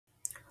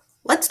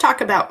Let's talk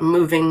about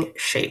moving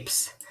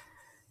shapes.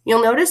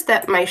 You'll notice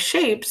that my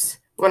shapes,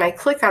 when I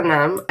click on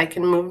them, I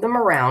can move them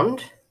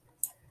around,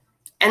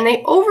 and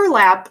they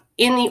overlap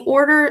in the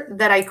order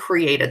that I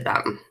created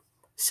them.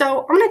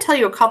 So I'm going to tell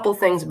you a couple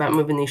things about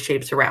moving these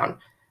shapes around.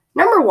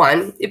 Number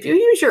one, if you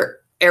use your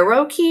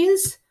arrow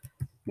keys,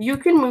 you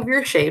can move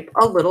your shape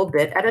a little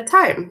bit at a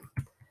time.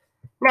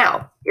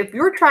 Now, if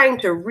you're trying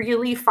to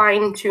really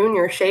fine-tune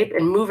your shape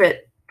and move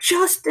it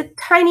just a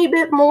tiny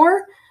bit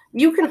more,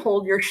 you can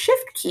hold your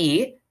shift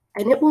key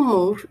and it will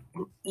move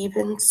an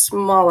even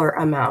smaller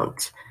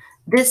amount.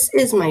 This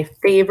is my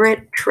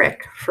favorite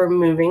trick for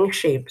moving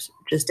shapes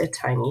just a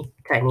tiny,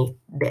 tiny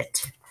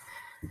bit.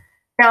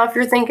 Now, if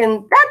you're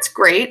thinking, that's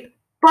great,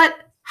 but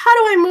how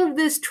do I move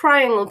this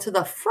triangle to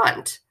the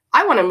front?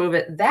 I want to move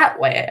it that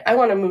way. I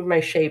want to move my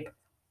shape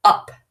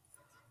up.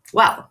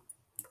 Well,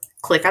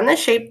 click on the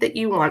shape that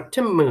you want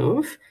to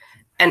move.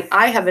 And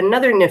I have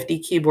another nifty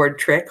keyboard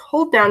trick.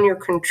 Hold down your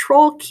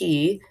control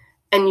key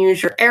and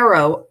use your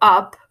arrow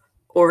up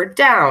or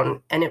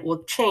down, and it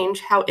will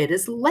change how it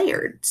is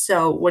layered.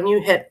 So when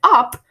you hit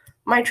up,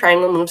 my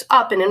triangle moves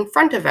up and in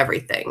front of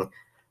everything.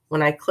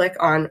 When I click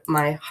on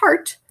my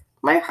heart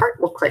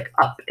will click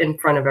up in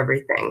front of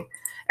everything.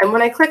 And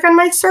when I click on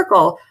my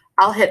circle,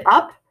 I'll hit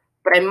up,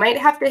 but I might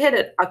have to hit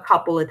it a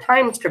couple of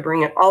times to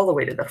bring it all the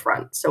way to the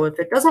front. So if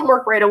it doesn't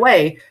work right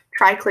away,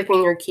 try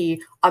clicking your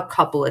key a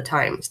couple of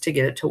times to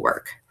get it to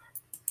work.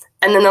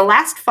 And then the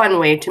last fun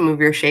way to move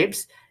your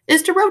shapes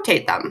is to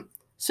rotate them.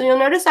 So you'll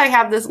notice I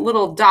have this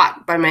little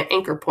dot by my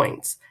anchor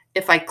points.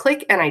 If I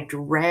click and I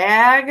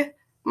drag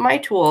my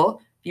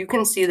tool, you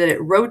can see that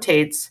it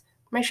rotates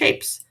my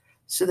shapes.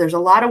 So there's a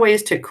lot of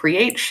ways to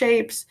create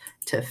shapes,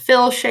 to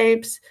fill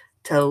shapes,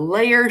 to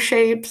layer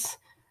shapes,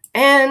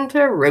 and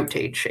to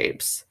rotate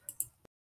shapes.